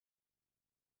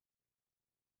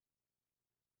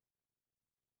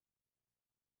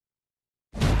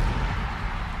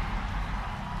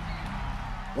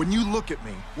When you look at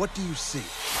me, what do you see?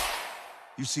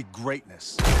 You see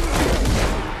greatness.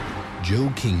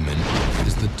 Joe Kingman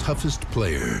is the toughest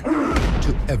player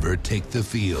to ever take the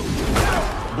field.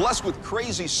 Blessed with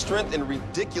crazy strength and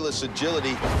ridiculous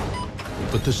agility.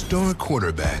 But the star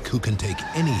quarterback who can take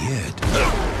any hit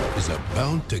is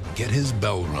about to get his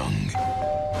bell rung.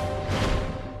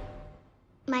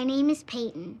 My name is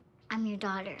Peyton. I'm your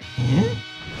daughter.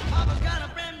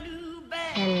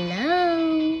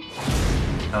 Hello?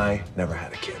 I never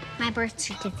had a kid. My birth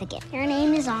certificate. Your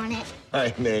name is on it.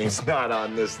 My name's not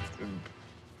on this.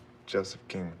 Joseph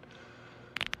Kingman.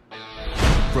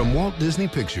 From Walt Disney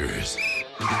Pictures,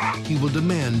 he will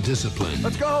demand discipline.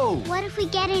 Let's go! What if we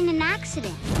get in an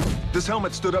accident? This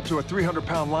helmet stood up to a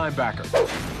 300-pound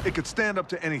linebacker. It could stand up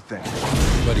to anything.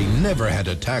 But he never had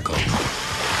to tackle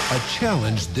a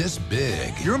challenge this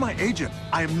big. You're my agent.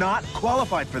 I am not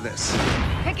qualified for this.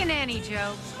 Pick a nanny,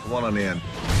 Joe. One on the end.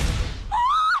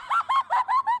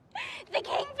 The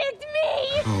king picked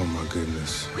me! Oh, my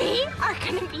goodness. We are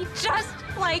gonna be just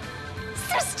like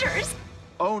sisters.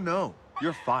 Oh, no.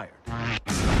 You're fired.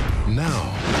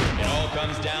 Now, It all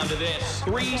comes down to this.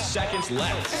 3 seconds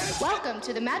left. Welcome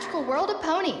to the magical world of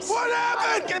ponies. What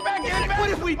happened? Get back, get back! What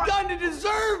have we done to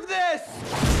deserve this?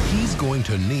 he's going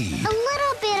to need A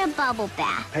little bit of bubble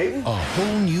bath. Peyton? a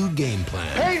whole new game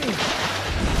plan. Peyton!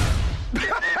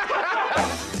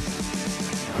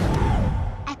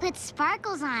 I put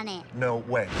sparkles on it. No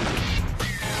way.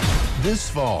 This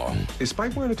fall, Is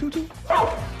Spike wearing a tutu?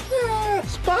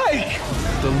 Spike!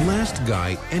 the last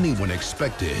guy anyone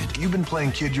expected You've been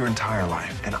playing kid your entire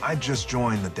life, and I just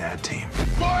joined the dad team.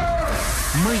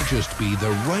 might just be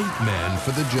the right man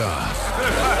for the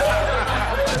job.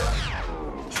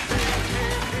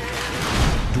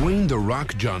 Dwayne "The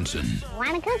Rock" Johnson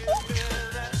Want a cookie?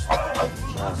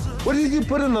 What did you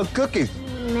put in the cookies?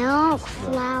 Milk,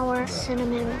 flour,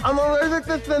 cinnamon. I'm allergic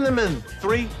to cinnamon.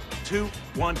 3, 2,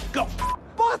 1, go!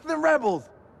 Boston Rebels,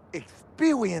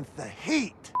 experience the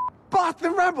heat.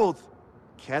 Boston Rebels,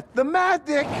 catch the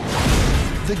magic.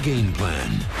 the game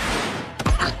plan.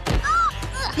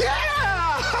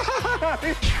 Yeah!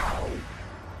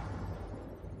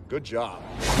 Good job.